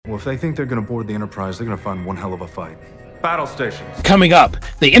Well, if they think they're going to board the Enterprise, they're going to find one hell of a fight. Battle stations. Coming up,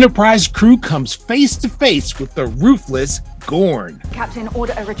 the Enterprise crew comes face to face with the ruthless Gorn. Captain,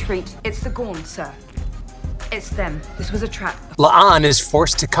 order a retreat. It's the Gorn, sir. It's them. This was a trap. La'an is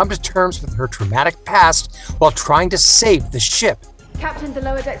forced to come to terms with her traumatic past while trying to save the ship. Captain, the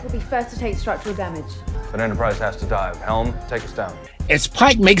lower decks will be first to take structural damage. But Enterprise has to dive. Helm, take us down. As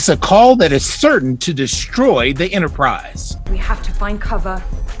Pike makes a call that is certain to destroy the Enterprise. We have to find cover,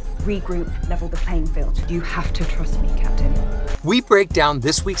 regroup, level the playing field. You have to trust me, Captain. We break down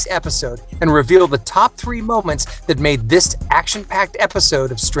this week's episode and reveal the top 3 moments that made this action-packed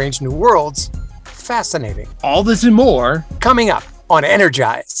episode of Strange New Worlds fascinating. All this and more coming up on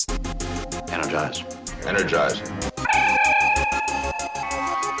Energize. Energize. Energize.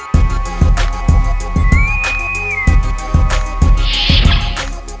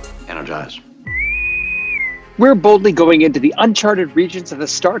 Energize. We're boldly going into the uncharted regions of the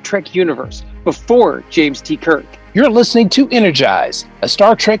Star Trek universe before James T. Kirk. You're listening to Energize, a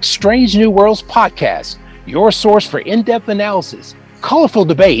Star Trek Strange New Worlds podcast, your source for in-depth analysis, colorful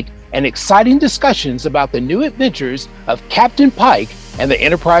debate, and exciting discussions about the new adventures of Captain Pike and the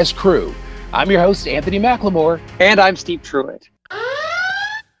Enterprise crew. I'm your host, Anthony McLemore. And I'm Steve Truitt.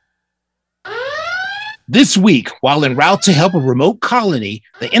 This week, while en route to help a remote colony,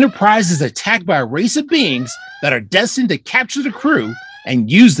 the Enterprise is attacked by a race of beings that are destined to capture the crew and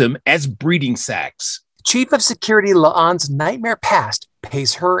use them as breeding sacks. Chief of Security La'an's nightmare past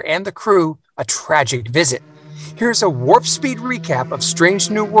pays her and the crew a tragic visit. Here's a warp speed recap of Strange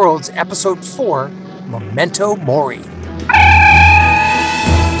New Worlds Episode 4, Momento Mori.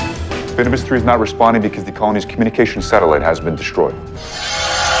 Finibus 3 is not responding because the colony's communication satellite has been destroyed.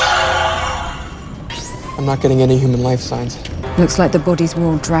 I'm not getting any human life signs. Looks like the bodies were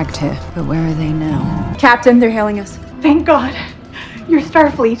all dragged here, but where are they now? Captain, they're hailing us. Thank God. You're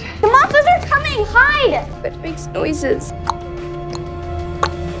Starfleet. The monsters are coming! Hide! But it makes noises.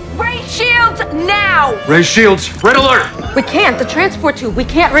 Raise shields now! Raise shields. Red alert! We can't. The transport tube. We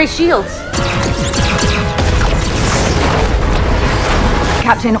can't raise shields.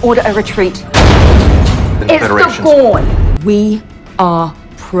 Captain, order a retreat. It's the Gorn. We are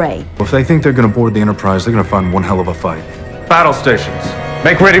prey. Well, if they think they're going to board the Enterprise, they're going to find one hell of a fight. Battle stations.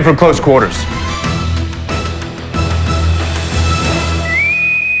 Make ready for close quarters.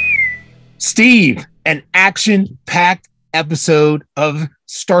 Steve, an action-packed episode of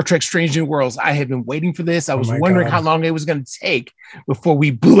Star Trek Strange New Worlds. I had been waiting for this. I was wondering how long it was going to take before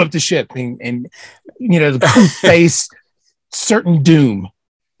we blew up the ship and the crew face certain doom.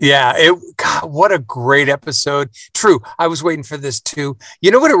 Yeah, God, what a great episode. True, I was waiting for this too.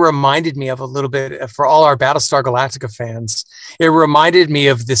 You know what it reminded me of a little bit for all our Battlestar Galactica fans? It reminded me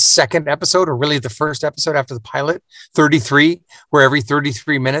of the second episode, or really the first episode after the pilot, 33, where every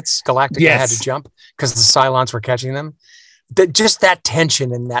 33 minutes Galactica had to jump because the Cylons were catching them. Just that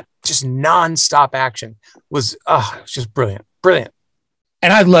tension and that just nonstop action was just brilliant. Brilliant.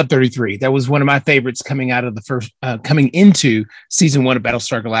 And I love 33. That was one of my favorites coming out of the first, coming into season 1 of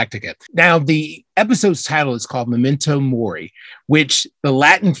Battlestar Galactica. Now, the episode's title is called Memento Mori, which the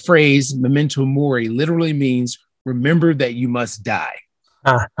Latin phrase Memento Mori literally means remember that you must die.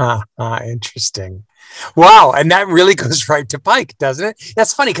 Interesting. Wow. And that really goes right to Pike, doesn't it?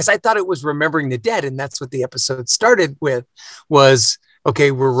 That's funny because I thought it was remembering the dead. And that's what the episode started with was,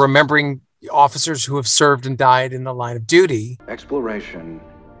 okay, we're remembering officers who have served and died in the line of duty. Exploration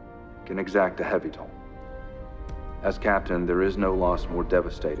can exact a heavy toll. As captain, there is no loss more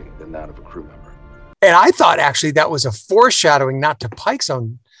devastating than that of a crew member. And I thought actually that was a foreshadowing, not to Pike's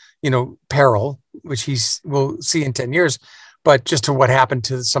own, peril, which we'll see in 10 years, but just to what happened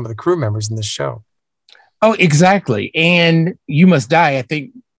to some of the crew members in this show. Oh, exactly. And you must die, I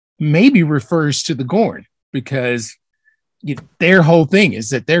think, maybe refers to the Gorn because their whole thing is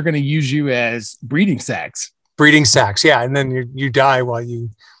that they're going to use you as breeding sacks. Breeding sacks, yeah. And then you die while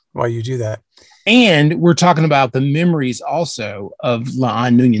you do that. And we're talking about the memories also of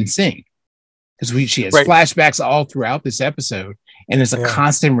La'an Noonien Singh. Because she has flashbacks all throughout this episode. And it's a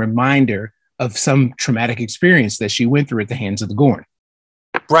constant reminder of some traumatic experience that she went through at the hands of the Gorn.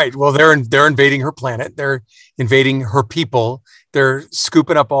 Right. Well, they're invading her planet. They're invading her people. They're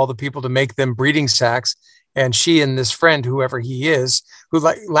scooping up all the people to make them breeding sacks. And she and this friend, whoever he is, who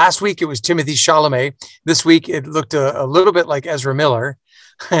last week it was Timothée Chalamet. This week it looked a little bit like Ezra Miller.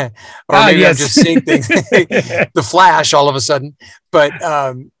 Or maybe I'm just seeing things, the Flash all of a sudden. But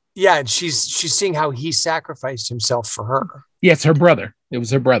and she's seeing how he sacrificed himself for her. Yes, her brother. It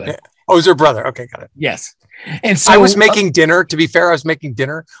was her brother. Oh, it was her brother. Okay, got it. Yes. And so I was making dinner. To be fair, I was making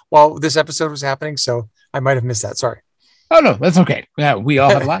dinner while this episode was happening. So I might have missed that. Sorry. Oh, no, that's okay. Yeah, we all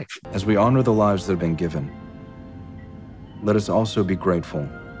have life. As we honor the lives that have been given, let us also be grateful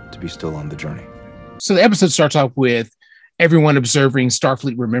to be still on the journey. So the episode starts off with everyone observing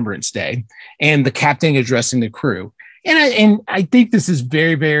Starfleet Remembrance Day and the captain addressing the crew. And I think this is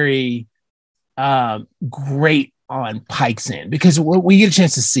very, very great on Pike's end, because what we get a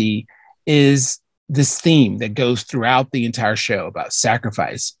chance to see is this theme that goes throughout the entire show about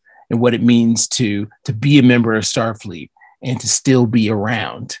sacrifice and what it means to be a member of Starfleet and to still be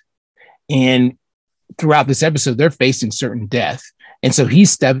around. And throughout this episode, they're facing certain death. And so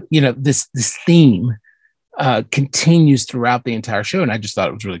this theme continues throughout the entire show. And I just thought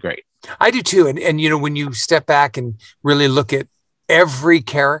it was really great. I do too. And when you step back and really look at every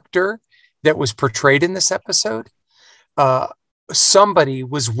character that was portrayed in this episode, somebody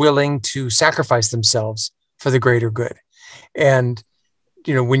was willing to sacrifice themselves for the greater good. And,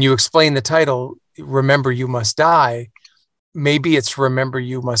 when you explain the title, Remember You Must Die, maybe it's Remember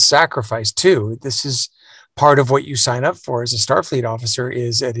You Must Sacrifice too. This is part of what you sign up for as a Starfleet officer,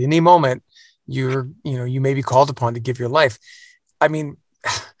 is at any moment you may be called upon to give your life. I mean,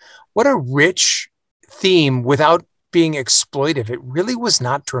 what a rich theme without being exploitive. It really was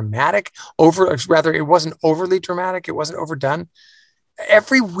not dramatic. It wasn't overly dramatic. It wasn't overdone.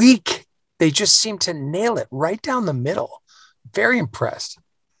 Every week, they just seemed to nail it right down the middle. Very impressed.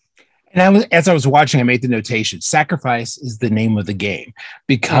 And as I was watching, I made the notation: sacrifice is the name of the game,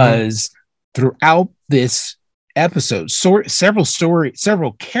 because throughout this episode,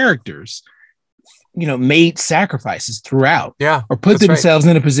 several characters, made sacrifices throughout, or put themselves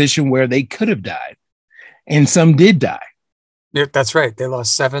in a position where they could have died, and some did die. Yeah, that's right. They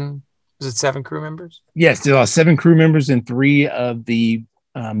lost 7. Was it 7 crew members? Yes, they lost 7 crew members and 3 of the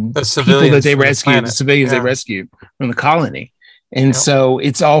people that they rescued, the civilians they rescued from the colony. And so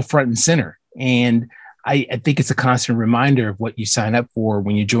it's all front and center. And I think it's a constant reminder of what you sign up for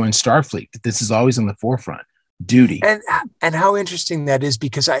when you join Starfleet, that this is always on the forefront. Duty. And how interesting that is,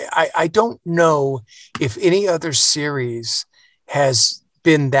 because I don't know if any other series has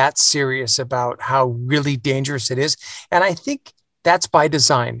been that serious about how really dangerous it is. And I think that's by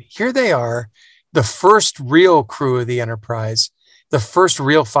design. Here they are, the first real crew of the Enterprise, the first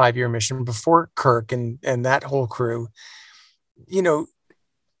real 5-year mission before Kirk and that whole crew.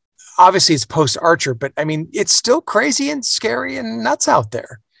 Obviously it's post Archer, but I mean, it's still crazy and scary and nuts out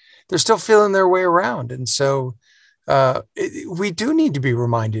there. They're still feeling their way around. And so we do need to be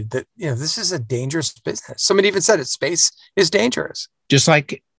reminded that, this is a dangerous business. Somebody even said it, space is dangerous. Just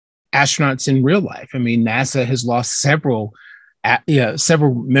like astronauts in real life. I mean, NASA has lost several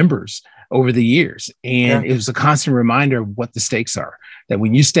members over the years. And it was a constant reminder of what the stakes are, that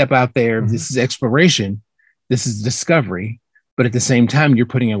when you step out there, this is exploration, this is discovery, but at the same time, you're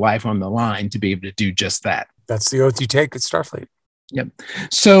putting your life on the line to be able to do just that. That's the oath you take at Starfleet. Yep.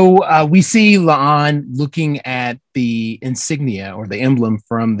 So we see La'an looking at the insignia or the emblem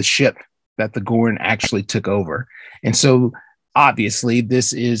from the ship that the Gorn actually took over. And so obviously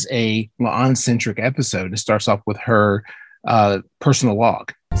this is a La'an-centric episode. It starts off with her personal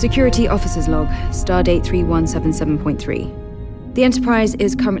log. Security Officer's Log, Stardate 3177.3. The Enterprise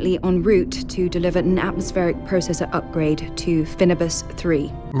is currently en route to deliver an atmospheric processor upgrade to Finibus 3.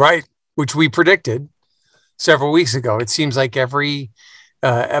 Right, which we predicted several weeks ago. It seems like every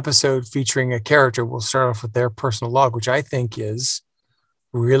episode featuring a character will start off with their personal log, which I think is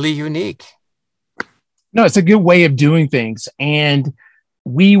really unique. No, it's a good way of doing things. And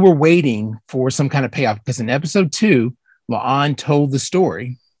we were waiting for some kind of payoff, because in episode 2, La'an told the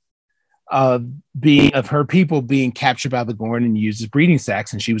story of her people being captured by the Gorn and used as breeding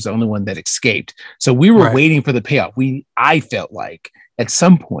sacks, and she was the only one that escaped. So we were waiting for the payoff. I felt like at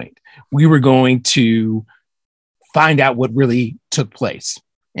some point we were going to find out what really took place.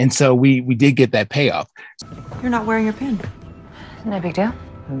 And so we did get that payoff. You're not wearing your pin. No big deal.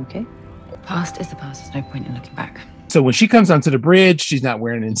 Okay. Past is the past. There's no point in looking back. So when she comes onto the bridge, she's not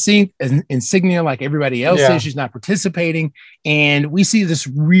wearing an insignia like everybody else is. She's not participating. And we see this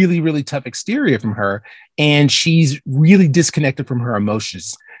really, really tough exterior from her. And she's really disconnected from her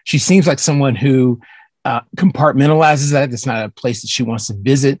emotions. She seems like someone who compartmentalizes that. It's not a place that she wants to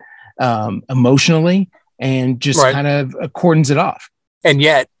visit emotionally, and just kind of cordons it off. And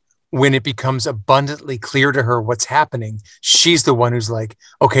yet, when it becomes abundantly clear to her what's happening, she's the one who's like,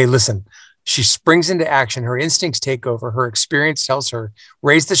 okay, listen. She springs into action. Her instincts take over. Her experience tells her,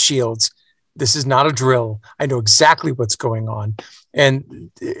 raise the shields. This is not a drill. I know exactly what's going on. And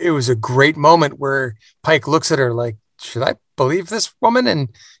it was a great moment where Pike looks at her like, should I believe this woman? And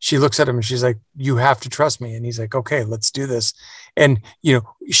she looks at him and she's like, you have to trust me. And he's like, okay, let's do this. And,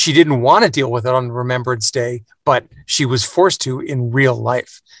 she didn't want to deal with it on Remembrance Day, but she was forced to in real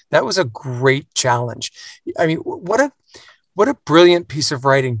life. That was a great challenge. I mean, what a brilliant piece of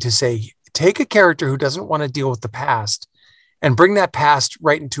writing to say, take a character who doesn't want to deal with the past and bring that past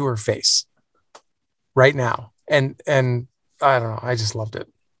right into her face right now. And I don't know. I just loved it.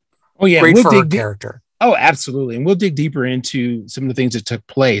 Oh yeah. Great for her character. Oh, absolutely. And we'll dig deeper into some of the things that took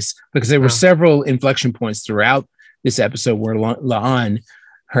place because there were several inflection points throughout this episode where La'an,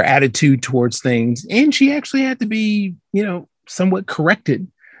 her attitude towards things, and she actually had to be, somewhat corrected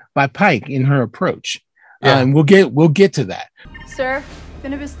by Pike in her approach. Yeah. And we'll get to that. Sir,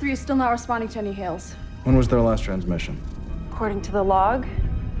 Finibus 3 is still not responding to any hails. When was their last transmission? According to the log,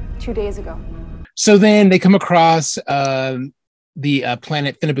 2 days ago. So then they come across the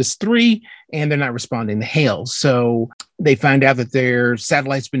planet Finibus 3, and they're not responding to hail. So they find out that their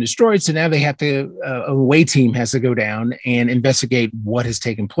satellite's been destroyed. So now they have to, a away team has to go down and investigate what has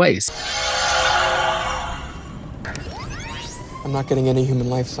taken place. I'm not getting any human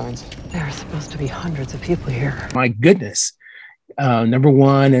life signs. There are supposed to be hundreds of people here. My goodness. Number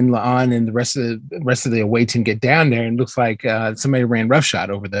one and La'an and the rest of the away team get down there, and it looks like somebody ran roughshod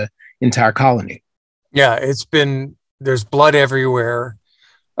over the entire colony. Yeah, there's blood everywhere.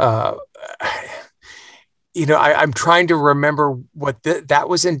 I'm trying to remember what that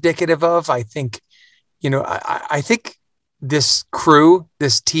was indicative of. I think, I think this crew,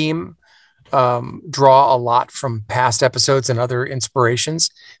 this team, draw a lot from past episodes and other inspirations.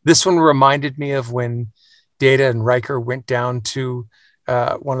 This one reminded me of when Data and Riker went down to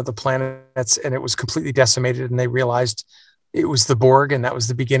one of the planets and it was completely decimated, and they realized it was the Borg, and that was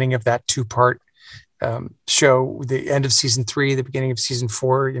the beginning of that 2-part show, the end of season 3, the beginning of season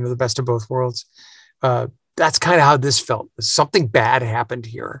 4, the best of both worlds. That's kind of how this felt. Something bad happened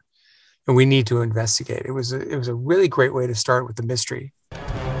here and we need to investigate. It was a really great way to start with the mystery.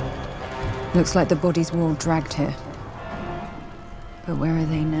 Looks like the bodies were all dragged here. But where are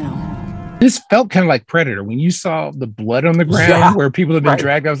they now? This felt kind of like Predator. When you saw the blood on the ground where people have been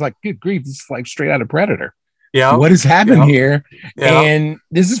dragged, I was like, good grief, this is like straight out of Predator. Yeah. What has happened here? Yeah. And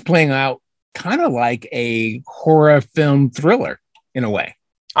this is playing out kind of like a horror film thriller in a way.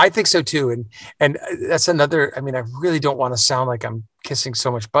 I think so too. And that's another, I really don't want to sound like I'm kissing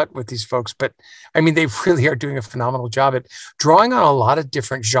so much butt with these folks, but they really are doing a phenomenal job at drawing on a lot of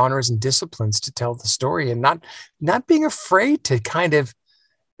different genres and disciplines to tell the story, and not being afraid to kind of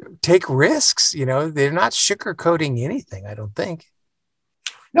take risks. They're not sugarcoating anything, I don't think.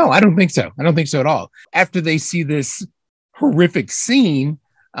 No, I don't think so. I don't think so at all. After they see this horrific scene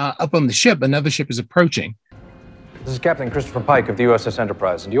up on the ship, another ship is approaching. This is Captain Christopher Pike of the USS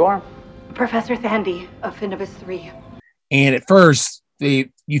Enterprise, and you are? Professor Thandy of Finibus 3. And at first,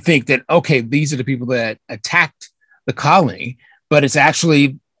 you think that, okay, these are the people that attacked the colony, but it's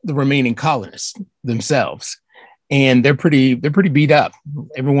actually the remaining colonists themselves. And they're pretty beat up.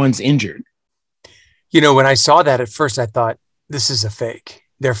 Everyone's injured. When I saw that at first, I thought, this is a fake.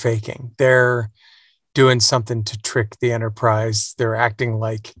 They're faking. They're doing something to trick the Enterprise. They're acting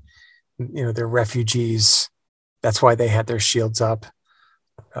like, they're refugees. That's why they had their shields up.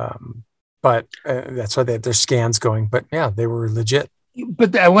 But that's why they had their scans going. But yeah, they were legit.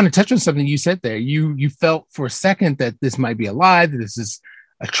 But I want to touch on something you said there. You felt for a second that this might be a lie, that this is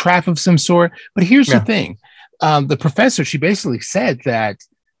a trap of some sort. But here's the thing. The professor, she basically said that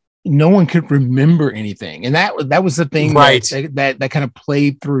no one could remember anything. And that was the thing that kind of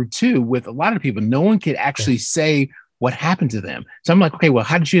played through too with a lot of people. No one could actually say what happened to them. So I'm like, okay, well,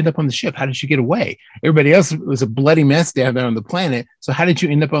 how did you end up on the ship? How did you get away? Everybody else was a bloody mess down there on the planet. So how did you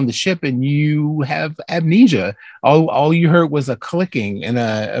end up on the ship and you have amnesia? All you heard was a clicking and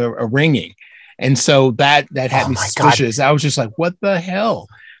a ringing. And so that had me suspicious. God. I was just like, what the hell?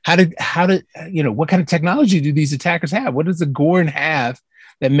 How did what kind of technology do these attackers have? What does the Gorn have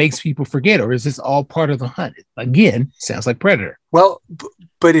that makes people forget? Or is this all part of the hunt? Again, sounds like Predator. Well,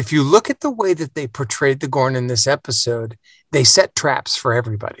 but if you look at the way that they portrayed the Gorn in this episode, they set traps for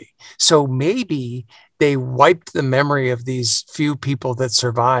everybody. So maybe they wiped the memory of these few people that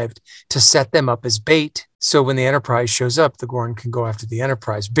survived to set them up as bait. So when the Enterprise shows up, the Gorn can go after the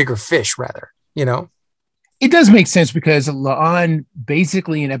Enterprise, bigger fish rather, It does make sense because La'an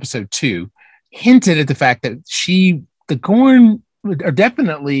basically in episode 2 hinted at the fact that the Gorn are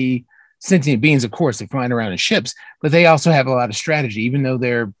definitely sentient beings. Of course, they flying around in ships, but they also have a lot of strategy, even though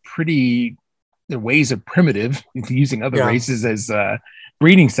their ways are primitive, using other races as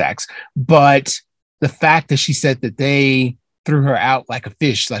breeding sacks. But the fact that she said that they threw her out like a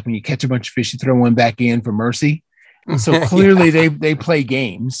fish, like when you catch a bunch of fish, you throw one back in for mercy. So clearly they play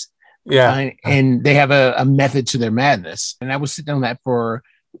games. Yeah. And they have a method to their madness. And I was sitting on that for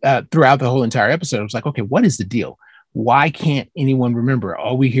throughout the whole entire episode. I was like, okay, what is the deal? Why can't anyone remember?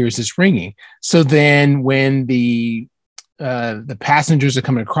 All we hear is this ringing. So then when the passengers are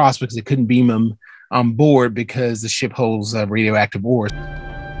coming across because they couldn't beam them on board because the ship holds radioactive ores.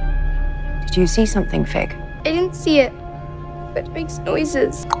 Did you see something, Fig? I didn't see it, but it makes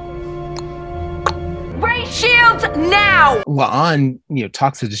noises. Raise shields now! La'an,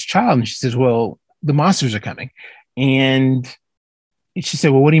 talks to this child and she says, well, the monsters are coming. And she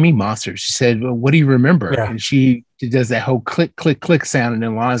said, well, what do you mean monsters? She said, well, what do you remember? Yeah. And she does that whole click, click, click sound. And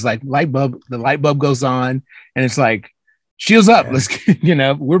then La'an's like, the light bulb goes on. And it's like, shields up. Yeah.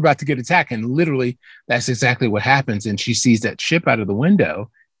 Let's, we're about to get attacked. And literally that's exactly what happens. And she sees that ship out of the window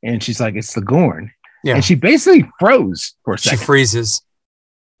and she's like, it's the Gorn. Yeah. And she basically froze for a second. She freezes.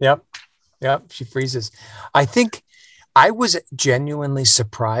 Yep. She freezes. I think I was genuinely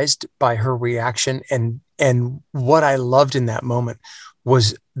surprised by her reaction. And what I loved in that moment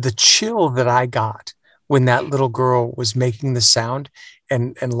was the chill that I got when that little girl was making the sound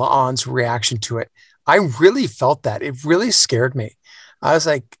and La'an's reaction to it. I really felt that. It really scared me. I was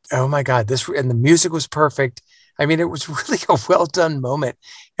like, oh my God, and the music was perfect. I mean, it was really a well done moment.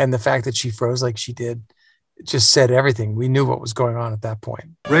 And the fact that she froze like she did just said everything. We knew what was going on at that point.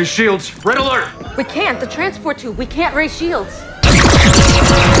 Raise shields. Red alert. We can't. The transport tube. We can't raise shields.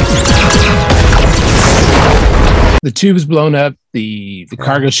 The tube is blown up. The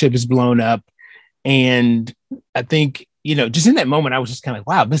cargo ship is blown up. And I think, just in that moment, I was just kind of like,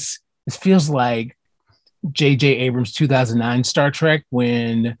 wow, this feels like J.J. Abrams' 2009 Star Trek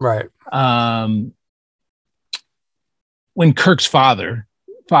when Kirk's father's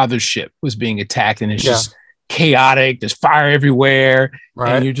ship was being attacked and it's just chaotic. There's fire everywhere.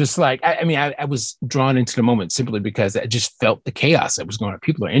 Right. And you're just like, I was drawn into the moment simply because I just felt the chaos that was going on.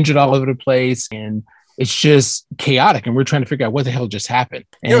 People are injured all over the place and it's just chaotic. And we're trying to figure out what the hell just happened.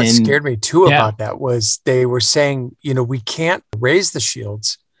 And what scared me too about that was they were saying, we can't raise the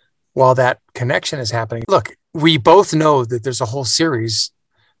shields while that connection is happening. Look, we both know that there's a whole series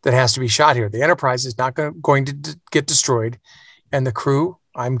that has to be shot here. The Enterprise is not going to get destroyed and the crew,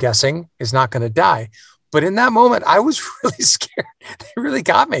 I'm guessing, is not going to die. But in that moment, I was really scared. They really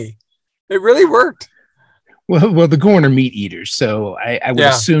got me. It really worked. Well, the Gorn are meat eaters, so I would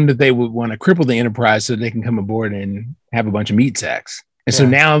assume that they would want to cripple the Enterprise so they can come aboard and have a bunch of meat sacks. And so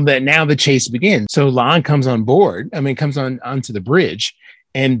now the chase begins. So La'an comes on board. Comes onto the bridge,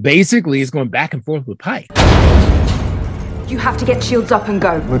 and basically is going back and forth with Pike. You have to get shields up and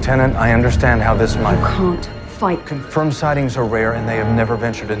go. Lieutenant, I understand how this might. You can't fight. Confirmed sightings are rare, and they have never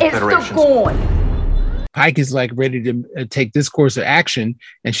ventured into Federations. It's the Gorn. Pike is like ready to take this course of action.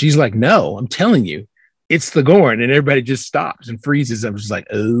 And she's like, no, I'm telling you, it's the Gorn. And everybody just stops and freezes. I'm just like,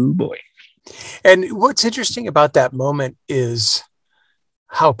 oh boy. And what's interesting about that moment is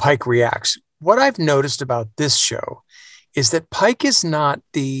how Pike reacts. What I've noticed about this show is that Pike is not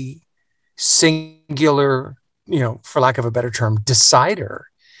the singular, for lack of a better term, decider.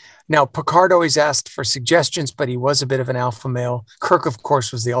 Now, Picard always asked for suggestions, but he was a bit of an alpha male. Kirk, of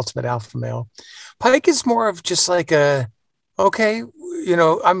course, was the ultimate alpha male. Pike is more of just like okay,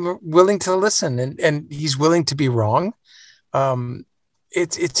 I'm willing to listen, and he's willing to be wrong.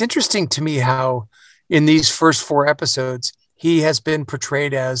 It's interesting to me how in these first 4 episodes, he has been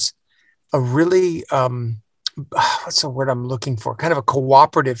portrayed as a really, what's the word I'm looking for? Kind of a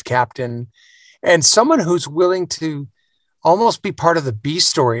cooperative captain and someone who's willing to almost be part of the B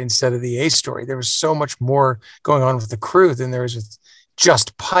story instead of the A story. There was so much more going on with the crew than there was with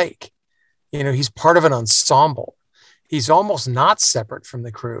just Pike. He's part of an ensemble. He's almost not separate from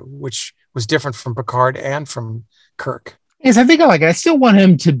the crew, which was different from Picard and from Kirk. Yes, I think I like it. I still want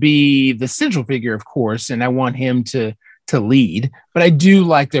him to be the central figure, of course, and I want him to lead. But I do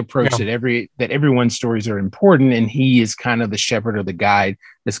like the approach that everyone's stories are important, and he is kind of the shepherd or the guide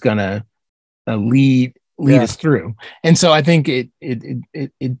that's going to lead us through. And so I think it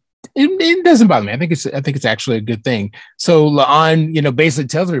doesn't bother me. I think it's actually a good thing. So La'an, basically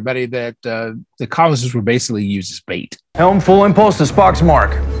tells everybody that the colonists were basically used as bait. Helm full impulse to Spock's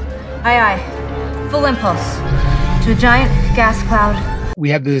mark. Aye, aye. Full impulse to a giant gas cloud. We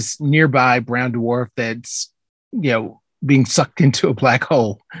have this nearby brown dwarf that's, being sucked into a black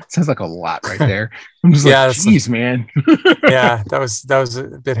hole. Sounds like a lot right there. I'm just like, geez, man. Yeah, that was a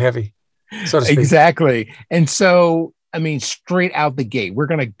bit heavy, so to speak. Exactly. And so, straight out the gate, we're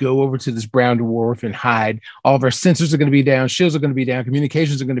going to go over to this brown dwarf and hide. All of our sensors are going to be down. Shields are going to be down.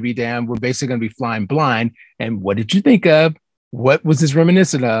 Communications are going to be down. We're basically going to be flying blind. And what did you think of? What was this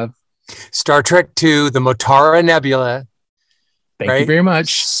reminiscent of? Star Trek II, the Motara Nebula. Thank you very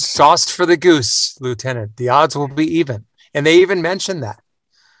much. Sauced for the goose, Lieutenant. The odds will be even. And they even mentioned that.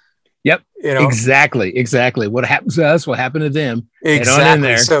 Yep. Exactly. What happens to us will happen to them. Exactly. Head on in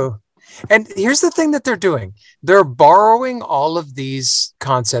there. So, and here's the thing that they're doing. They're borrowing all of these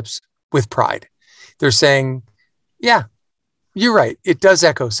concepts with pride. They're saying, yeah, you're right. It does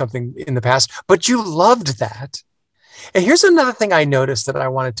echo something in the past, but you loved that. And here's another thing I noticed that I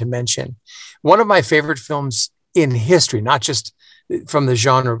wanted to mention. One of my favorite films in history, not just from the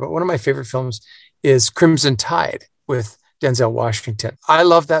genre, but one of my favorite films is Crimson Tide with Denzel Washington. I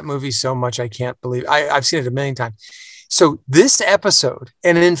love that movie so much. I can't believe I've seen it a million times. So this episode,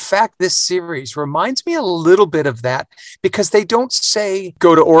 and in fact, this series reminds me a little bit of that because they don't say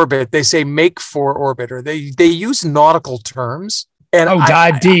go to orbit. They say make for orbit, or they use nautical terms. And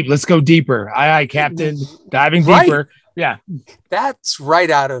dive deep. Let's go deeper. Aye, Captain. Diving deeper. Right. Yeah. That's right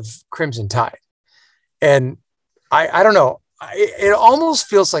out of Crimson Tide. And I don't know. It almost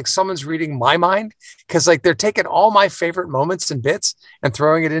feels like someone's reading my mind because like they're taking all my favorite moments and bits and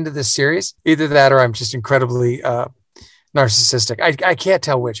throwing it into this series. Either that or I'm just incredibly narcissistic. I can't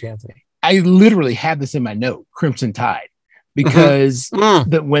tell which, Anthony. I literally have this in my note, Crimson Tide, because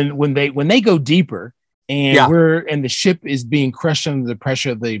that when they go deeper and the ship is being crushed under the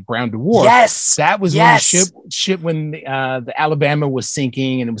pressure of the Brown Dwarf. Yes, that was when the ship when the Alabama was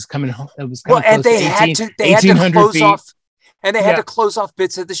sinking and it was coming. It was coming close they to had to close feet. off. And they had to close off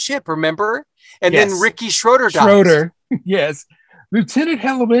bits of the ship, remember? And then Ricky Schroeder died. Schroeder, yes. Lieutenant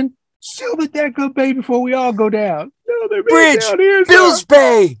Hellerman, seal the deck up, Bay, before we all go down. No, they're Bridge, down here, Bills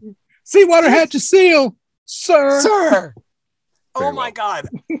Bay. Seawater hatch is sealed, sir. Oh, my God.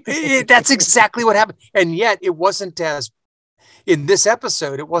 That's exactly what happened. And yet it wasn't in this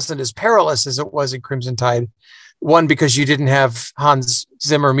episode, it wasn't as perilous as it was in Crimson Tide. One, because you didn't have Hans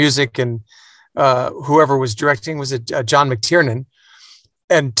Zimmer music and whoever was directing was John McTiernan,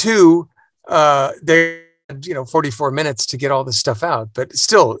 and two, they had 44 minutes to get all this stuff out, but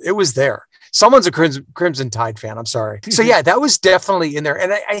still, it was there. Someone's a Crimson Tide fan. I'm sorry. So yeah, that was definitely in there,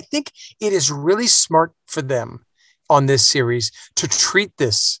 and I think it is really smart for them on this series to treat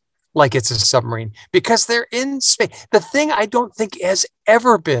this like it's a submarine because they're in space. The thing I don't think has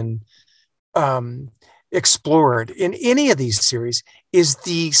ever been explored in any of these series is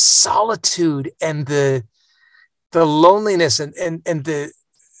the solitude and the loneliness and the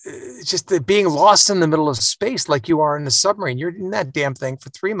just the being lost in the middle of space like you are in a submarine. You're in that damn thing for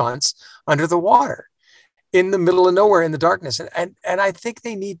 3 months under the water in the middle of nowhere in the darkness. And I think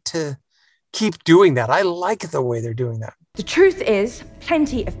they need to keep doing that. I like the way they're doing that. The truth is,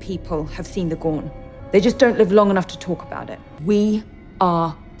 plenty of people have seen the Gorn. They just don't live long enough to talk about it. We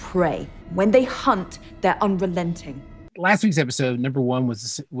are prey. When they hunt, they're unrelenting. Last week's episode, number 1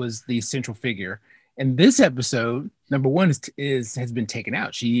 was the central figure, and this episode, number 1 has been taken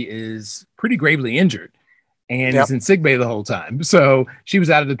out. She is pretty gravely injured, and is in sickbay the whole time. So she was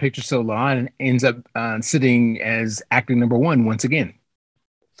out of the picture so long, and ends up sitting as acting number 1 once again,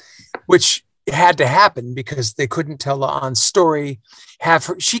 which had to happen because they couldn't tell La'an's story.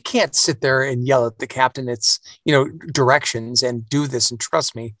 She can't sit there and yell at the captain. It's directions and do this and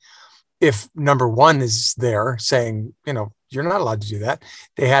trust me. If number 1 is there saying, you're not allowed to do that,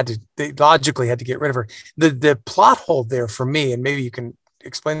 they logically had to get rid of her. The plot hole there for me, and maybe you can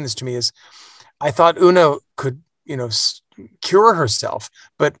explain this to me, is I thought Una could, cure herself,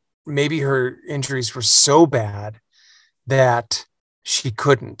 but maybe her injuries were so bad that she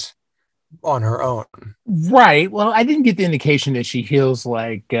couldn't on her own. Right. Well, I didn't get the indication that she heals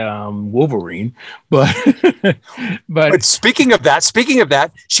like Wolverine, but speaking of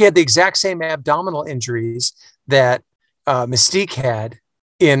that, she had the exact same abdominal injuries that Mystique had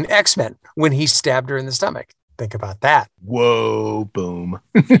in X-Men when he stabbed her in the stomach. Think about that. Whoa, boom.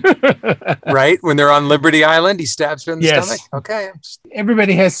 Right? When they're on Liberty Island, he stabs her in the stomach. Okay.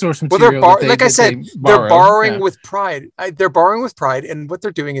 Everybody has source material. Well, like I said, they're borrowing with pride. They're borrowing with pride. And what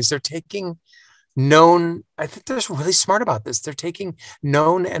they're doing is they're taking I think they're really smart about this. They're taking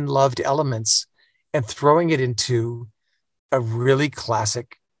known and loved elements and throwing it into a really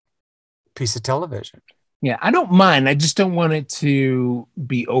classic piece of television. Yeah, I don't mind. I just don't want it to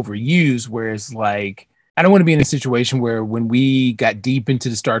be overused, whereas like, I don't want to be in a situation where when we got deep into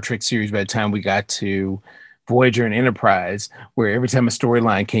the Star Trek series, by the time we got to Voyager and Enterprise, where every time a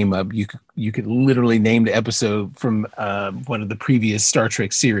storyline came up, you could literally name the episode from one of the previous Star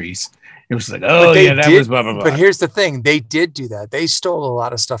Trek series. It was like, that was blah, blah, blah. But here's the thing. They did do that. They stole a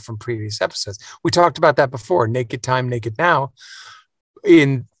lot of stuff from previous episodes. We talked about that before. Naked Time, Naked Now.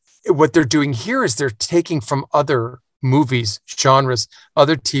 In what they're doing here is they're taking from other movies, genres,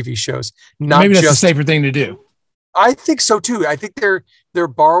 other TV shows. Not Maybe that's just a safer thing to do. I think so too. I think they're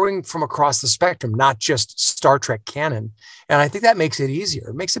borrowing from across the spectrum, not just Star Trek canon. And I think that makes it easier.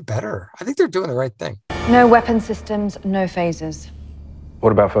 It makes it better. I think they're doing the right thing. No weapon systems, no phasers.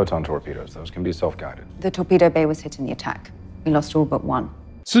 What about photon torpedoes? Those can be self-guided. The torpedo bay was hit in the attack. We lost all but one.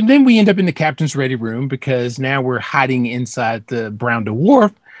 So then we end up in the captain's ready room because now we're hiding inside the Brown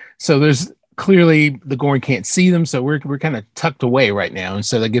Dwarf. So there's clearly the Gorn can't see them. So we're kind of tucked away right now. And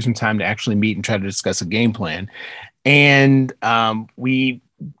so that gives them time to actually meet and try to discuss a game plan. And we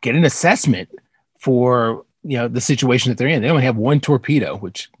get an assessment for, the situation that they're in. They only have one torpedo,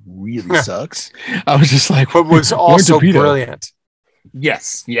 which really sucks. I was just like, but was also brilliant.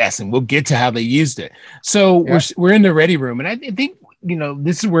 Yes. And we'll get to how they used it. So we're in the ready room. And I think,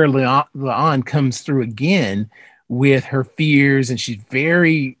 this is where La'an comes through again with her fears. And she's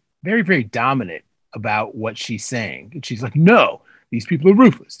very, very, very dominant about what she's saying. And she's like, no, these people are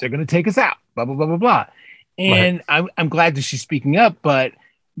ruthless. They're going to take us out, blah, blah, blah, blah, blah. And right. I'm glad that she's speaking up, but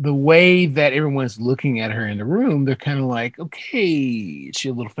the way that everyone's looking at her in the room, they're kind of like, okay, is she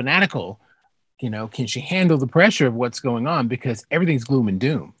a little fanatical? Can she handle the pressure of what's going on? Because everything's gloom and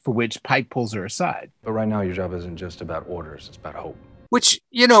doom, for which Pike pulls her aside. But right now, your job isn't just about orders. It's about hope. Which,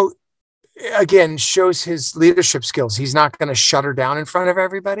 again, shows his leadership skills. He's not going to shut her down in front of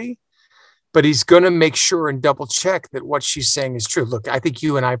everybody, but he's going to make sure and double check that what she's saying is true. Look, I think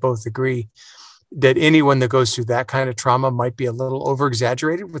you and I both agree that anyone that goes through that kind of trauma might be a little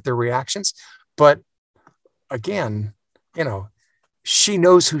over-exaggerated with their reactions. But again, she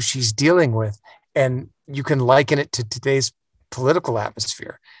knows who she's dealing with, and you can liken it to today's political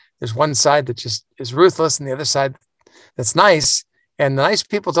atmosphere. There's one side that just is ruthless and the other side that's nice, and the nice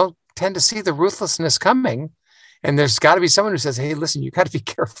people don't tend to see the ruthlessness coming. And there's got to be someone who says, hey, listen, you got to be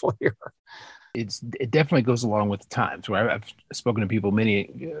careful here. It definitely goes along with the times where I've spoken to people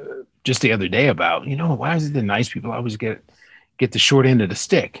just the other day about, why is it the nice people always get the short end of the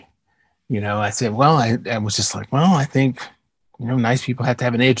stick? I said, well, I was just like, well, I think, nice people have to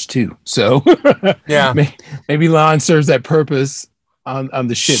have an edge too. So yeah, maybe La'an serves that purpose on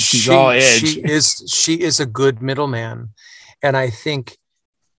the ship. She's all edge. She is a good middleman. And I think,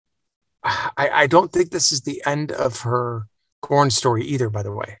 I don't think this is the end of her Gorn story either, by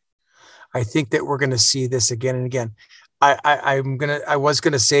the way. I think that we're going to see this again and again. I was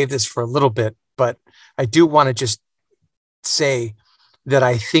going to save this for a little bit, but I do want to just say that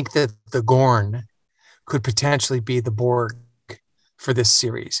I think that the Gorn could potentially be the Borg for this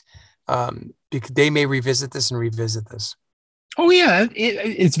series. Because they may revisit this. Oh, yeah,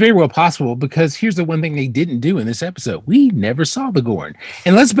 it's very well possible, because here's the one thing they didn't do in this episode. We never saw the Gorn.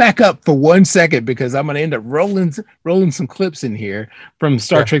 And let's back up for 1 second, because I'm going to end up rolling some clips in here from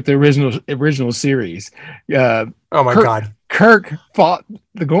Star Trek, the original series. Oh, my God. Kirk fought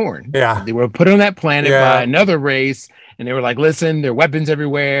the Gorn. Yeah. They were put on that planet by another race, and they were like, listen, there are weapons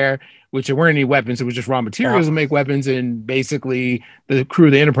everywhere, which there weren't any weapons. It was just raw materials to make weapons. And basically, the crew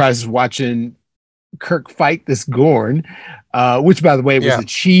of the Enterprise is watching Kirk fight this Gorn, which, by the way, was the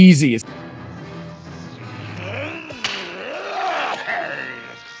cheesiest.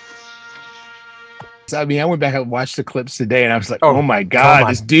 I mean, I went back and watched the clips today, and I was like, "Oh my God,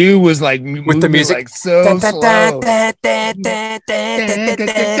 this dude was like with the music like so slow."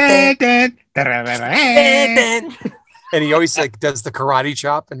 And he always does the karate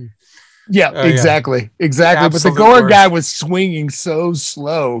chop and. Yeah, exactly. Absolute but the Gorn guy was swinging so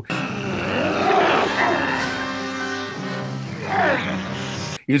slow.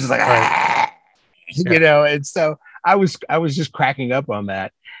 He was just like, and so I was just cracking up on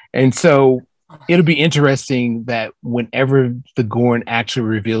that. And so it'll be interesting that whenever the Gorn actually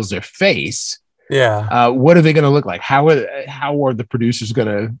reveals their face, what are they going to look like? How are the producers going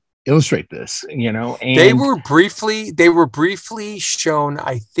to illustrate this? And they were briefly shown,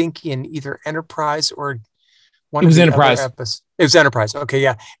 I think, in either Enterprise or one. It was Enterprise. It was Enterprise. Okay,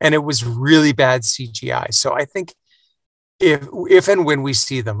 yeah, and it was really bad CGI. So I think if and when we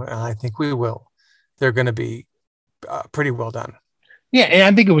see them, and I think we will, they're going to be pretty well done. Yeah, and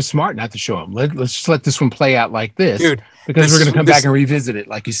I think it was smart not to show them. Let's just let this one play out like this, dude, because we're going to come back and revisit it,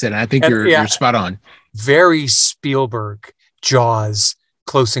 like you said. And I think you're spot on. Very Spielberg, Jaws,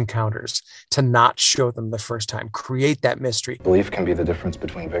 Close Encounters, to not show them the first time. Create that mystery. Belief can be the difference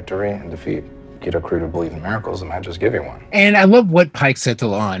between victory and defeat. Get a crew to believe in miracles, and might just give you one. And I love what Pike said to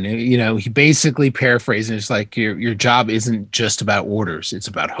La'an. He basically paraphrasing, it's like your job isn't just about orders; it's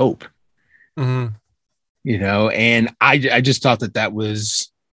about hope. Mm-hmm. And I just thought that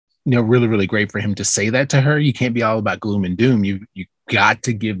was, really, really great for him to say that to her. You can't be all about gloom and doom. You got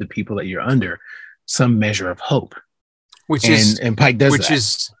to give the people that you're under some measure of hope. and Pike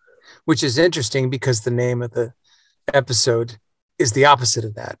does which is interesting because the name of the episode is the opposite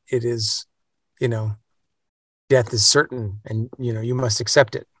of that. It is, death is certain, and you must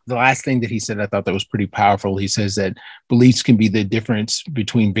accept it. The last thing that he said, I thought that was pretty powerful. He says that beliefs can be the difference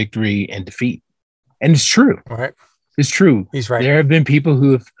between victory and defeat, and it's true. All right, it's true. He's right. There have been people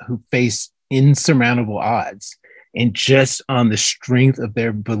who face insurmountable odds, and just on the strength of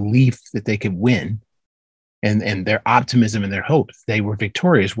their belief that they could win, and their optimism and their hope, they were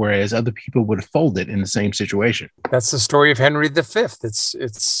victorious, whereas other people would have folded in the same situation. That's the story of Henry V.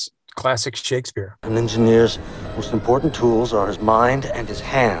 It's classic Shakespeare. An engineer's most important tools are his mind and his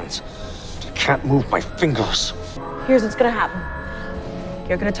hands. I can't move my fingers. Here's what's gonna happen.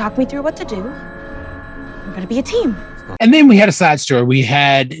 You're gonna talk me through what to do. We're gonna be a team. And then we had a side story. We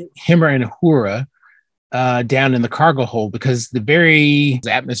had Himmer and Uhura down in the cargo hold because the very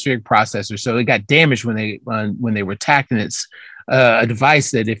atmospheric processor, so it got damaged when they were attacked, and it's a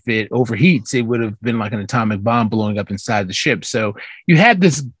device that if it overheats, it would have been like an atomic bomb blowing up inside the ship. So you had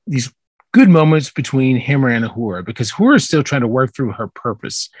these good moments between Himmer and Uhura because Uhura is still trying to work through her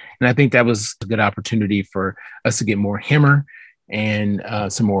purpose, and I think that was a good opportunity for us to get more Himmer and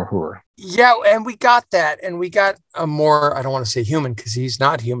some more Uhura. Yeah, and we got that, and we got a more, I don't want to say human because he's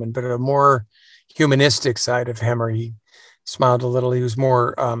not human, but a more humanistic side of Himmer. He smiled a little. He was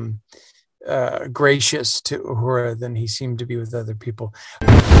more gracious to Uhura than he seemed to be with other people.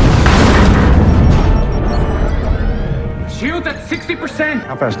 Shield at 60%.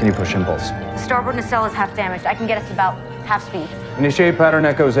 How fast can you push impulse? The starboard nacelle is half damaged. I can get us about half speed. Initiate pattern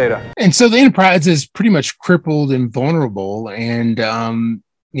Echo Zeta. And so the Enterprise is pretty much crippled and vulnerable, and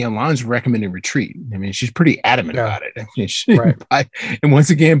Lon's recommending retreat. I mean, she's pretty adamant about it. I mean, right. And once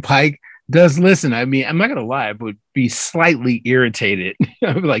again, Pike does listen. I mean, I'm not gonna lie, I would be slightly irritated.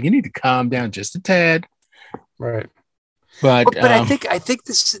 I'd be like, you need to calm down just a tad. Right. But I think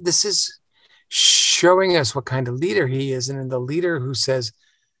this is showing us what kind of leader he is, and the leader who says,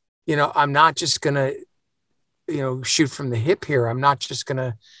 I'm not just gonna, shoot from the hip here. I'm not just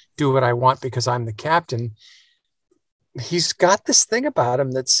gonna do what I want because I'm the captain. He's got this thing about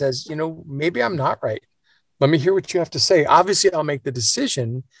him that says, maybe I'm not right. Let me hear what you have to say. Obviously, I'll make the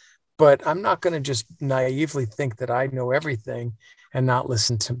decision, but I'm not going to just naively think that I know everything and not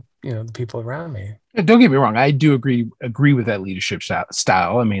listen to, the people around me. Don't get me wrong. I do agree with that leadership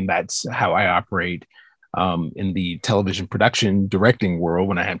style. I mean, that's how I operate in the television production directing world.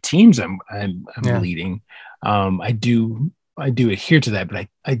 When I have teams I'm leading, I do adhere to that, but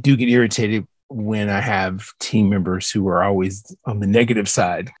I do get irritated when I have team members who are always on the negative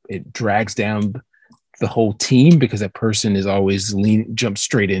side. It drags down the whole team because that person is always jump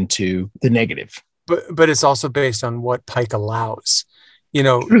straight into the negative. But it's also based on what Pike allows.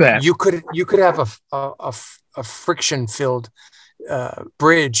 True that. You could have a friction filled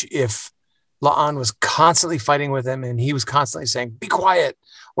bridge if La'an was constantly fighting with him and he was constantly saying, "Be quiet,"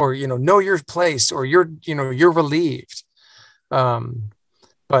 or know your place, or you're relieved.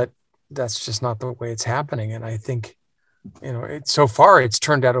 But that's just not the way it's happening. And I think, so far it's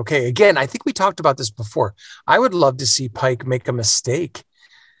turned out okay. Again, I think we talked about this before. I would love to see Pike make a mistake.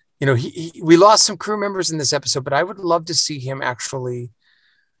 We lost some crew members in this episode, but I would love to see him actually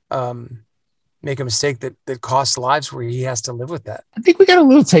make a mistake that costs lives where he has to live with that. I think we got a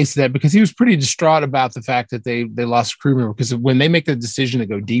little taste of that because he was pretty distraught about the fact that they lost a crew member, because when they make the decision to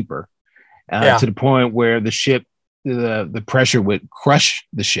go deeper to the point where the ship, the pressure would crush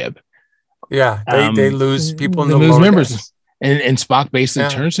the ship. Yeah, they lose people in the lose lower members, decks. and Spock basically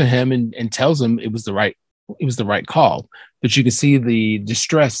turns to him and tells him it was the right call. But you can see the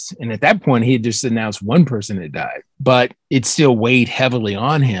distress, and at that point he had just announced one person had died, but it still weighed heavily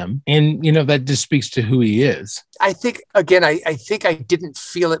on him, and that just speaks to who he is. I think again, I think I didn't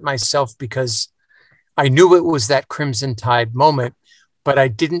feel it myself because I knew it was that Crimson Tide moment, but I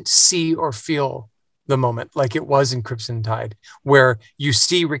didn't see or feel the moment like it was in Crimson Tide, where you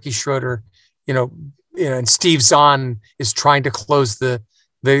see Ricky Schroeder, and Steve Zahn is trying to close the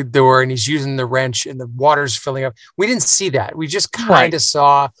door and he's using the wrench and the water's filling up. We didn't see that. We just kind of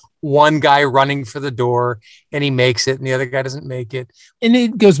saw one guy running for the door and he makes it and the other guy doesn't make it. And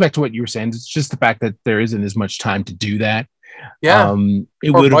it goes back to what you were saying. It's just the fact that there isn't as much time to do that. Yeah.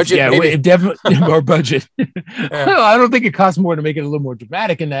 It would have, it definitely more budget. Well, I don't think it costs more to make it a little more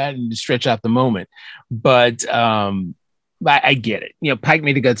dramatic in that and to stretch out the moment. But I get it. Pike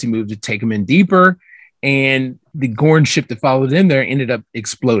made a gutsy move to take him in deeper, and the Gorn ship that followed in there ended up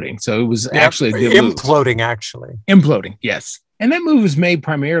exploding. So it was actually a good move. Imploding, yes. And that move was made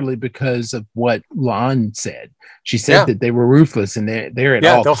primarily because of what La'an said. She said that they were ruthless and they're at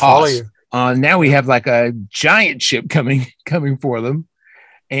all costs. Follow you. Now we have like a giant ship coming for them.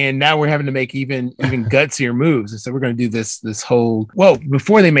 And now we're having to make even gutsier moves. And so we're going to do this whole, well,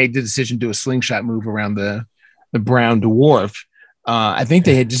 before they made the decision to do a slingshot move around the brown dwarf, I think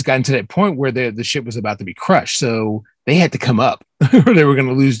they had just gotten to that point where the ship was about to be crushed. So they had to come up or they were going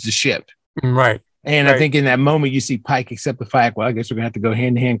to lose the ship. Right. And right. I think in that moment, you see Pike accept the fact, well, I guess we're going to have to go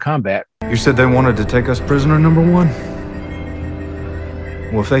hand-to-hand combat. You said they wanted to take us prisoner, number one?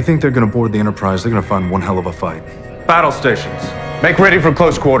 Well, if they think they're going to board the Enterprise, they're going to find one hell of a fight. Battle stations. Make ready for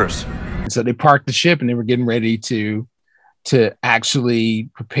close quarters. So they parked the ship and they were getting ready to actually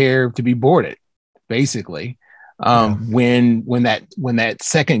prepare to be boarded, basically. When that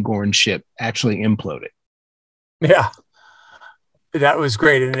second Gorn ship actually imploded. Yeah, that was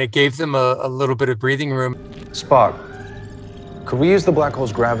great, and it gave them a little bit of breathing room. Spock, could we use the black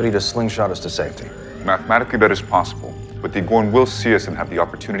hole's gravity to slingshot us to safety? Mathematically, that is possible, but the Gorn will see us and have the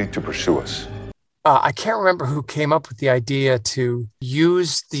opportunity to pursue us. I can't remember who came up with the idea to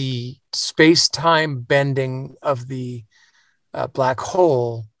use the space-time bending of the black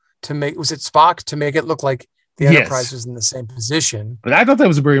hole to make, was it Spock, to make it look like the Enterprise was in the same position. But I thought that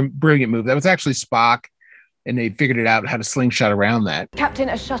was a brilliant move. That was actually Spock, and they figured it out how to slingshot around that. Captain,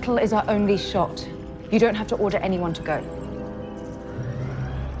 a shuttle is our only shot. You don't have to order anyone to go.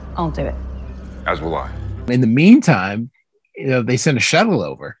 I'll do it. As will I. In the meantime, they sent a shuttle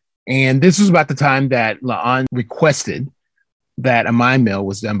over. And this was about the time that La'an requested that a mind meld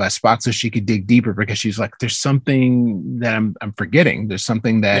was done by Spock so she could dig deeper, because she's like, there's something that I'm forgetting. There's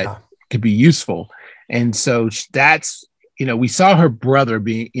something that could be useful. And so that's, we saw her brother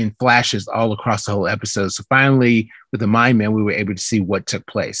being in flashes all across the whole episode. So finally, with the mind meld, we were able to see what took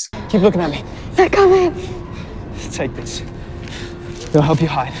place. Keep looking at me. They're coming. Take this. It'll help you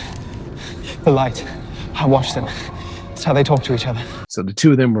hide. The light. I watched them. That's how they talk to each other. So the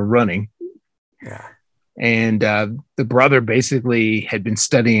two of them were running. Yeah. And the brother basically had been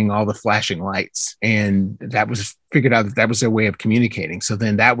studying all the flashing lights, and that was figured out that was their way of communicating. So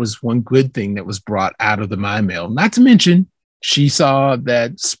then that was one good thing that was brought out of the mind meld. Not to mention, she saw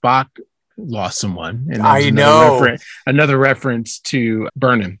that Spock lost someone. And I know. Another reference to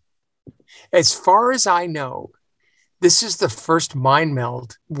Burnham. As far as I know, this is the first mind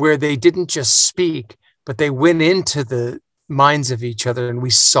meld where they didn't just speak, but they went into the minds of each other, and we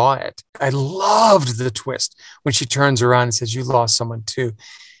saw it. I loved the twist when she turns around and says, you lost someone too.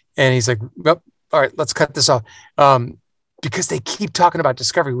 And he's like, well, all right, let's cut this off. Because they keep talking about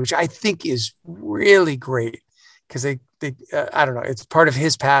Discovery, which I think is really great, because they I don't know, it's part of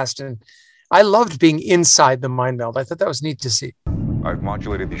his past. And I loved being inside the mind meld. I thought that was neat to see. I've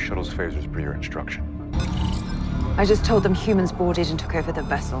modulated the shuttle's phasers per your instruction. I just told them humans boarded and took over the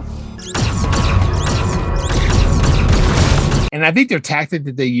vessel. And I think their tactic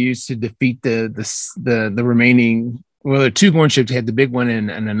that they used to defeat the remaining, well, there are two Gorn ships. They had the big one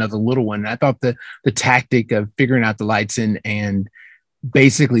and another little one. And I thought the tactic of figuring out the lights and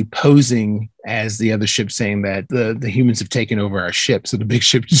basically posing as the other ship, saying that the humans have taken over our ship, so the big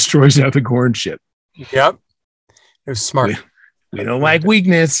ship destroys the other Gorn ship. Yep, it was smart. We don't like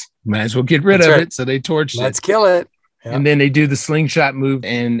weakness. Might as well get rid of it. So they torched it. Let's kill it. Yep. And then they do the slingshot move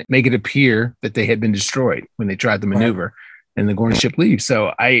and make it appear that they had been destroyed when they tried the maneuver. Right. And the Gorn ship leaves.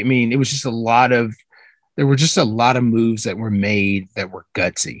 So, I mean, it was just there were just a lot of moves that were made that were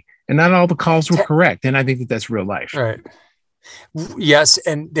gutsy. And not all the calls were correct. And I think that that's real life. Right. Yes.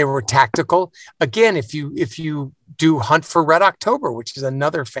 And they were tactical. Again, if you do Hunt for Red October, which is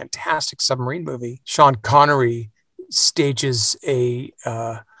another fantastic submarine movie, Sean Connery stages a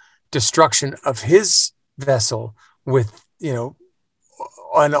destruction of his vessel with,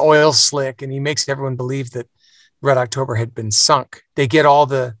 an oil slick. And he makes everyone believe that Red October had been sunk. They get all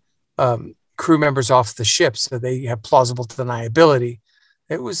the crew members off the ship, so they have plausible deniability.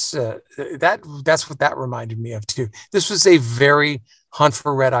 It was that's what that reminded me of too. This was a very Hunt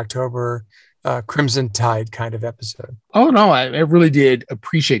for Red October, Crimson Tide kind of episode. Oh no, I really did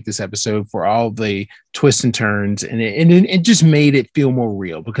appreciate this episode for all the twists and turns, and it just made it feel more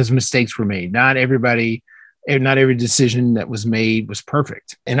real because mistakes were made. Not every decision that was made was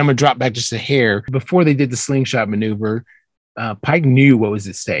perfect. And I'm going to drop back just a hair. Before they did the slingshot maneuver, Pike knew what was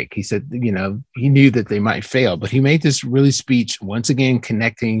at stake. He said, he knew that they might fail, but he made this really speech, once again,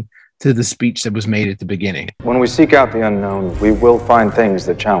 connecting to the speech that was made at the beginning. When we seek out the unknown, we will find things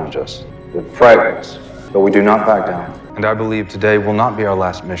that challenge us, that frighten us, but we do not back down. And I believe today will not be our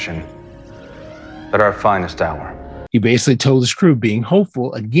last mission, but our finest hour. He basically told his crew, being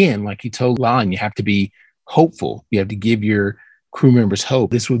hopeful, again, like he told Lon, you have to be hopeful. You have to give your crew members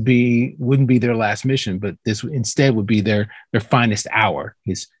hope. This wouldn't be their last mission, but this instead would be their finest hour,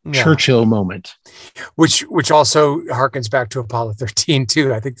 his Churchill moment. Which also harkens back to Apollo 13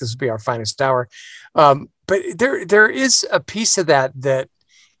 too. I think this would be our finest hour. But there is a piece of that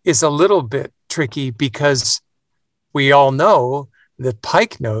is a little bit tricky, because we all know that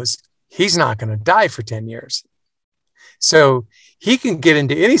Pike knows he's not going to die for 10 years. So he can get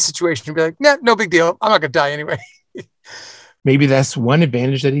into any situation and be like, nah, no big deal. I'm not going to die anyway. Maybe that's one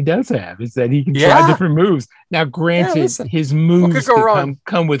advantage that he does have, is that he can try different moves. Now, granted, his moves could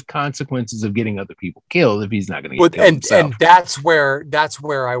come with consequences of getting other people killed if he's not going to get killed himself. And that's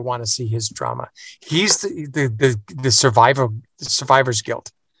where I want to see his drama. He's the survivor's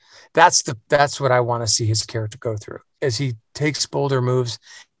guilt. That's what I want to see his character go through as he takes bolder moves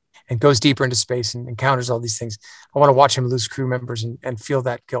and goes deeper into space and encounters all these things. I want to watch him lose crew members and feel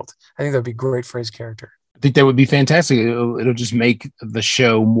that guilt. I think that'd be great for his character. I think that would be fantastic. It'll just make the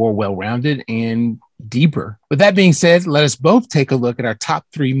show more well-rounded and deeper. With that being said, let us both take a look at our top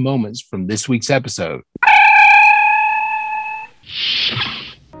 3 moments from this week's episode.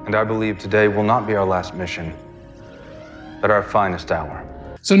 And I believe today will not be our last mission, but our finest hour.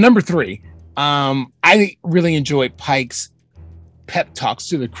 So number 3, I really enjoyed Pike's pep talks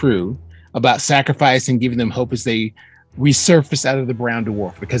to the crew about sacrifice and giving them hope as they resurface out of the brown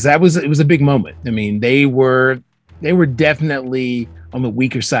dwarf, because it was a big moment. I mean, they were definitely on the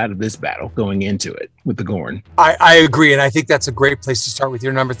weaker side of this battle going into it with the Gorn. I agree, and I think that's a great place to start with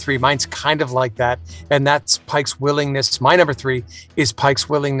your number 3. Mine's kind of like that, and that's Pike's willingness. My number 3 is Pike's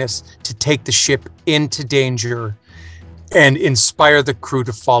willingness to take the ship into danger and inspire the crew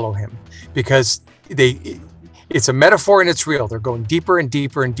to follow him, because it's a metaphor and it's real. They're going deeper and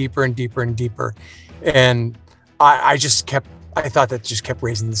deeper and deeper and deeper and deeper, and I thought that just kept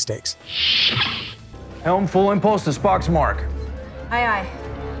raising the stakes. Helm full impulse to Spock's mark. Aye.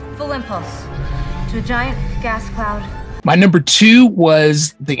 Full impulse to a giant gas cloud. My number 2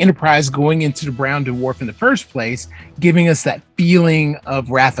 was the Enterprise going into the brown dwarf in the first place, giving us that feeling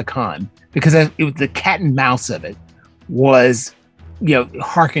of Wrath of Khan, because it was the cat and mouse of it was,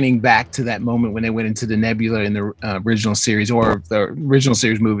 hearkening back to that moment when they went into the nebula in the original series, or the original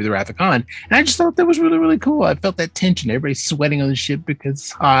series movie, The Wrath of Khan. And I just thought that was really, really cool. I felt that tension. Everybody's sweating on the ship because it's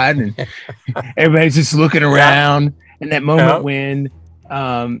hot, and everybody's just looking around. And that moment when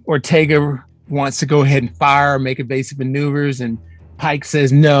Ortega wants to go ahead and fire or make evasive maneuvers, and Pike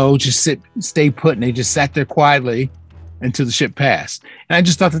says, no, just stay put. And they just sat there quietly until the ship passed. And I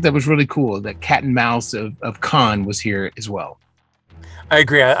just thought that was really cool. That cat and mouse of Khan was here as well. I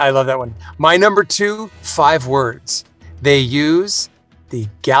agree. I love that one. My number 2, 5 words. They use the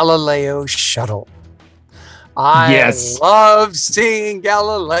Galileo shuttle. I love seeing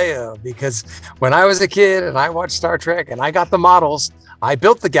Galileo, because when I was a kid and I watched Star Trek and I got the models, I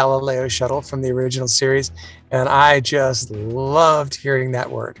built the Galileo shuttle from the original series, and I just loved hearing that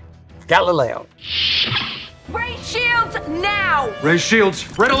word. Galileo. Raise shields now! Raise shields.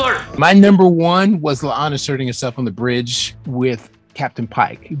 Red alert! My number 1 was La'an asserting herself on the bridge with Captain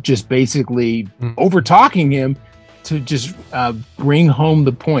Pike, just basically over talking him to just drive home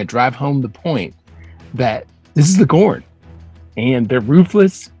the point that this is the Gorn, and they're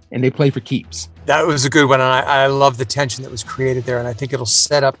ruthless and they play for keeps. That was a good one. And I love the tension that was created there, and I think it'll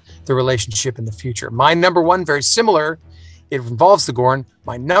set up the relationship in the future. My number 1, very similar. It involves the Gorn.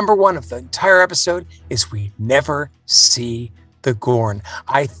 My number 1 of the entire episode is we never see the Gorn.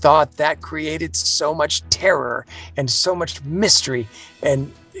 I thought that created so much terror and so much mystery,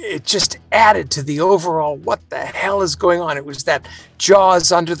 and it just added to the overall what the hell is going on. It was that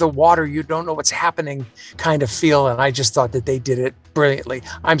Jaws under the water, you don't know what's happening kind of feel, and I just thought that they did it brilliantly.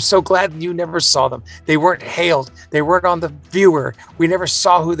 I'm so glad you never saw them. They weren't hailed. They weren't on the viewer. We never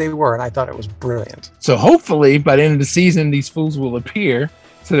saw who they were, and I thought it was brilliant. So hopefully by the end of the season, these fools will appear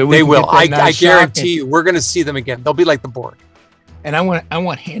so that they will. I guarantee you, we're going to see them again. They'll be like the Borg. And I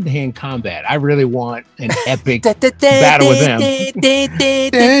want hand-to-hand combat. I really want an epic battle with them.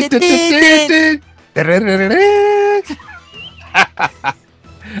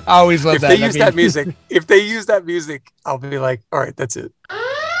 I always love that. If they use that music, if they use that music, I'll be like, all right, that's it.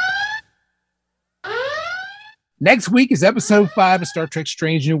 Next week is episode 5 of Star Trek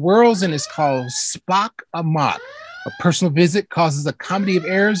Strange New Worlds, and it's called Spock Amok. A personal visit causes a comedy of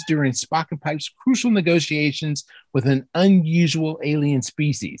errors during Spock and Pike's crucial negotiations with an unusual alien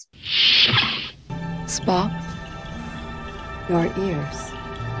species. Spock, your ears.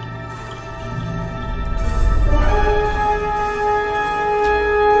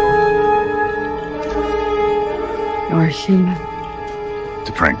 You're human.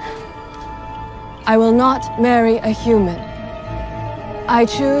 To Frank. I will not marry a human. I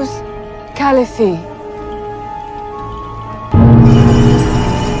choose Caliphie.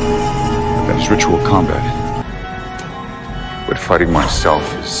 That is ritual combat. But fighting myself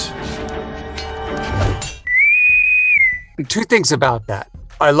is... Two things about that.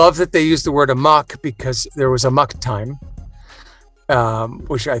 I love that they used the word amok because there was amok time,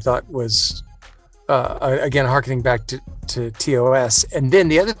 which I thought was, again, harkening back to TOS. And then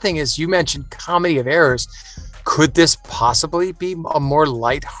the other thing is, you mentioned comedy of errors. Could this possibly be a more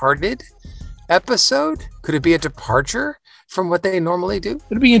lighthearted episode? Could it be a departure from what they normally do?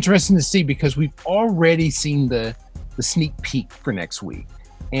 It'll be interesting to see because we've already seen the sneak peek for next week.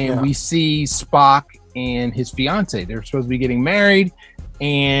 And we see Spock and his fiance. They're supposed to be getting married,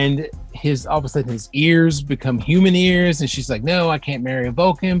 and all of a sudden his ears become human ears, and she's like, no, I can't marry a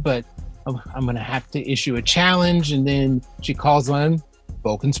Vulcan, but I'm gonna have to issue a challenge. And then she calls on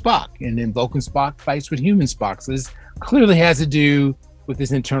Vulcan Spock, and then Vulcan Spock fights with human Spock. So this clearly has to do with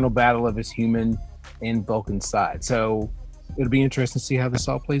this internal battle of his human and Vulcan side. So it'll be interesting to see how this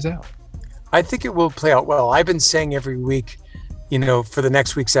all plays out. I think it will play out well. I've been saying every week, for the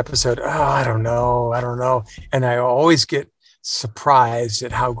next week's episode, I don't know. And I always get surprised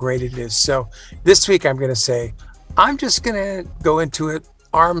at how great it is. So this week I'm going to say, I'm just going to go into it,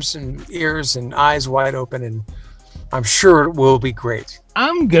 arms and ears and eyes wide open, and I'm sure it will be great.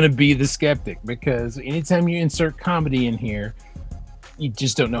 I'm going to be the skeptic because anytime you insert comedy in here, you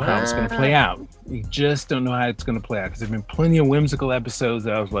just don't know how it's going to play out. You just don't know how it's going to play out because there have been plenty of whimsical episodes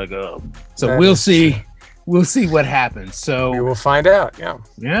that I was like, oh. So we'll see. True. We'll see what happens. So we will find out.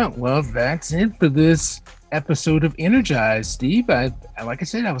 Yeah. Well, that's it for this episode of Energize, Steve. Like I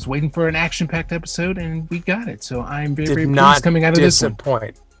said, I was waiting for an action-packed episode, and we got it. So I'm very pleased coming out of this one.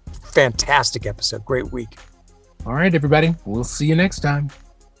 Fantastic episode. Great week. All right, everybody. We'll see you next time.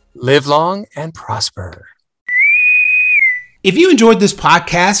 Live long and prosper. If you enjoyed this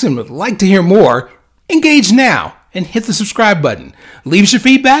podcast and would like to hear more, engage now and hit the subscribe button. Leave us your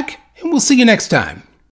feedback, and we'll see you next time.